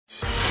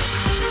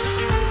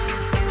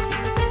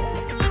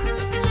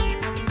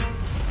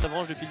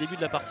Avranches depuis le début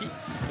de la partie.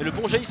 Et le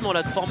bon jaillissement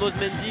là de Formose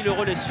Mendy, le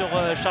relais sur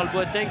Charles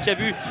Boateng qui a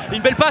vu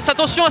une belle passe.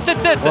 Attention à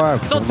cette tête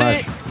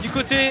tentée du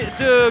côté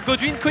de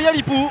Godwin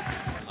Koyalipou.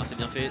 C'est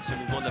bien fait ce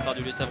mouvement de la part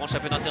du US Avranches, ça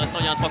peut être intéressant.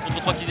 Il y a un 3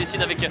 contre 3 qui se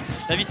dessine avec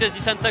la vitesse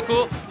d'Ihsan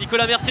Sacko.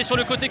 Nicolas Mercier sur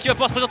le côté qui va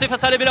pouvoir se présenter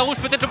face à la Bella Rouge.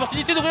 Peut-être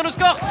l'opportunité d'ouvrir le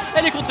score.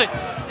 Elle est contrée.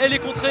 Elle est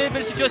contrée.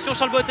 Belle situation.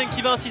 Charles Boateng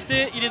qui va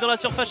insister. Il est dans la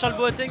surface. Charles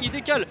Boateng, il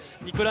décale.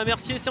 Nicolas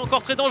Mercier, c'est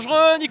encore très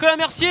dangereux. Nicolas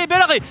Mercier, bel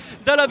arrêt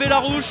d'Ala Bella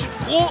Rouge.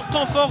 Gros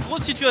temps fort,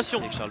 grosse situation.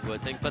 Avec Charles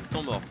Boateng, pas de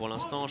temps mort pour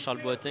l'instant. Charles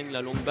Boateng,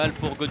 la longue balle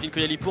pour Godwin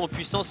Koyalipou en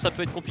puissance. Ça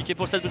peut être compliqué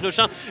pour le Stade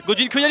Briochin.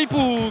 Godwin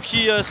Koyalipou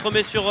qui se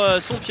remet sur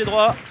son pied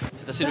droit.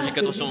 C'est assez logique.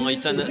 Attention,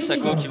 Ihsan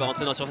Sacko qui va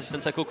rentrer dans la surface.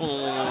 Ihsan Sacko qu'on ne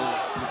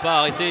peut pas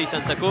arrêter.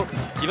 Ihsan Sacko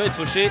qui va être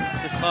fauché.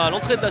 Ce sera à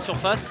l'entrée de la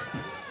surface.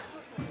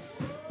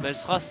 Mais elle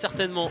sera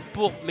certainement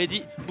pour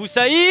Mehdi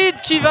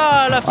Boussaïd qui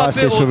va la frapper.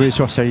 C'est sauvé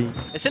sur sa ligne.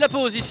 Et c'est la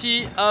pause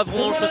ici à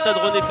Avranches au stade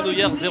René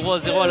Fenouillère,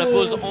 0-0 à la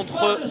pause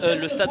entre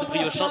le Stade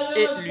Briochin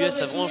et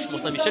l'US Avranches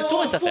Mont-Saint-Michel. Tout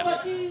reste à faire.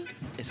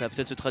 Et ça va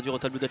peut-être se traduire au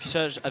tableau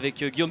d'affichage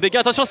avec Guillaume Béguin.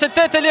 Attention, cette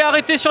tête, elle est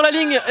arrêtée sur la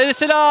ligne. Et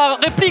c'est la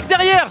réplique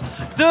derrière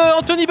de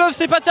Anthony Boeuf.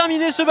 C'est pas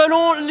terminé ce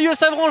ballon.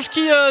 L'US Avranches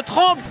qui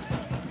tremble.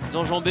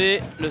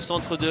 Enjambé, le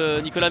centre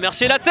de Nicolas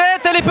Mercier, la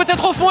tête, elle est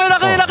peut-être au fond et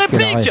l'arrêt, la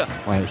réplique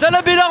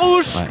d'Ala Bella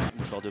Rouge.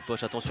 Joueur de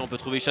poche, attention, on peut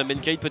trouver Ihsan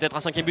Benkaïd, peut-être un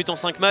 5e but en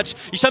 5 matchs.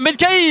 Ihsan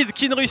Benkaïd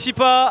qui ne réussit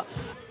pas.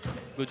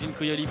 Godwin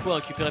Koyalipou a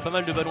récupéré pas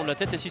mal de ballons de la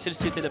tête et si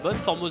celle-ci était la bonne,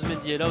 Formose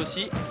Mendy est là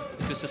aussi.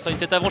 Est-ce que ce sera une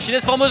tête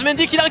avranchinaise? Formose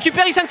Mendy qui la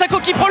récupère, Ihsan Sacko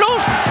qui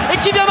prolonge et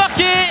qui vient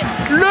marquer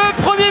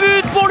le premier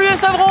but pour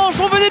l'US Avranches.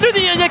 On venait de le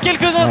dire il y a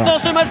quelques instants,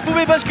 ce match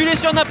pouvait basculer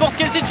sur n'importe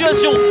quelle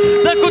situation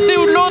d'un côté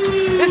ou de l'autre.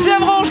 Et c'est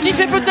Avranches qui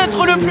fait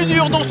peut-être le plus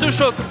dur dans ce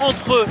choc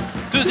entre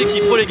deux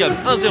équipes relégables.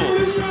 1-0.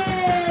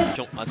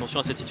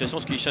 Attention à cette situation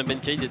parce que Ihsan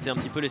Benkaïd était un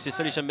petit peu laissé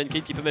seul. Ihsan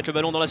Benkaïd qui peut mettre le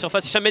ballon dans la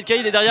surface. Ihsan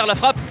Benkaïd est derrière la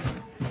frappe.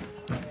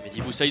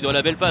 Mehdi Boussaïd doit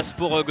la belle passe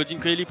pour Godwin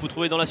Koyalipou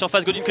trouvé dans la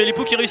surface. Godwin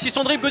Koyalipou qui réussit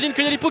son dribble. Godwin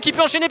Koyalipou qui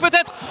peut enchaîner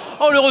peut-être.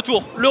 Oh le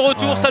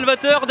retour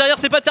salvateur. Derrière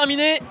c'est pas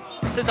terminé.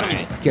 C'est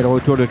terminé. Quel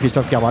retour de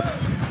Christophe Carbrat.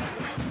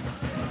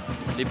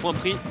 Les points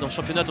pris dans le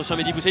championnat. Attention à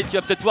Mehdi Boussaïd qui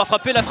va peut-être pouvoir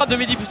frapper. La frappe de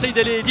Mehdi Boussaïd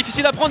elle est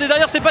difficile à prendre et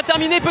derrière c'est pas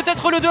terminé.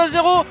 Peut-être le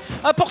 2-0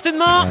 à portée de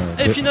main.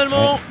 Et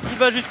finalement il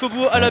va jusqu'au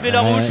bout à la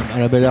Bella Rouge. À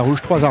la Bella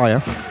Rouge, 3 arrêts.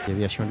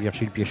 Déviation de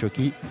Virgile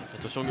Piéchoki.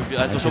 Attention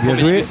pour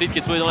Mehdi Boussaïd qui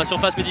est trouvé dans la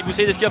surface. Mehdi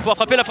Boussaïd, est-ce qu'il va pouvoir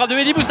frapper? La frappe de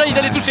Mehdi Boussaïd,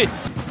 elle est touchée.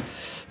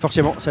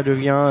 Forcément ça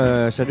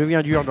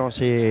devient dur dans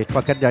ces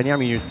 3-4 dernières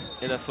minutes.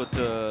 Et la faute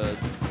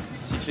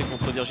sifflée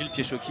contre Virgile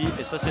Piéchoki.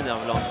 Et ça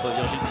s'énerve là entre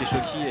Virgile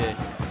Piéchoki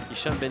et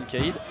Ihsan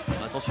Benkaïd.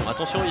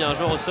 Attention, il y a un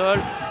joueur au sol.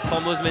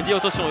 Formose Mendy,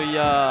 attention, il y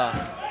a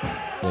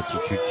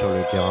l'attitude sur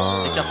le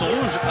terrain. Des cartons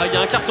rouges. Il y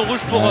a un carton rouge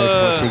pour. Je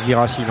pense que c'est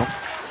Guirassi, non?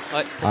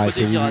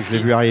 C'est lui, je l'ai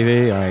vu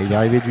arriver. Il est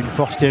arrivé d'une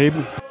force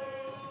terrible.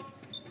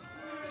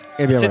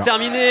 C'est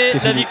terminé,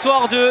 la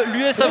victoire de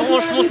l'US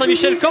Avranches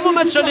Mont-Saint-Michel comme au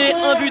match aller,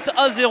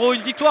 1-0,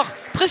 une victoire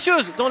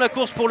précieuse dans la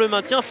course pour le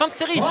maintien. Fin de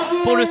série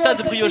pour le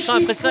Stade Briochin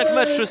après 5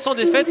 matchs sans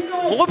défaite.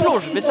 On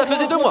replonge, mais ça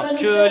faisait 2 mois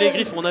que les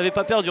Griffons n'avaient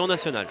pas perdu en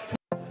national.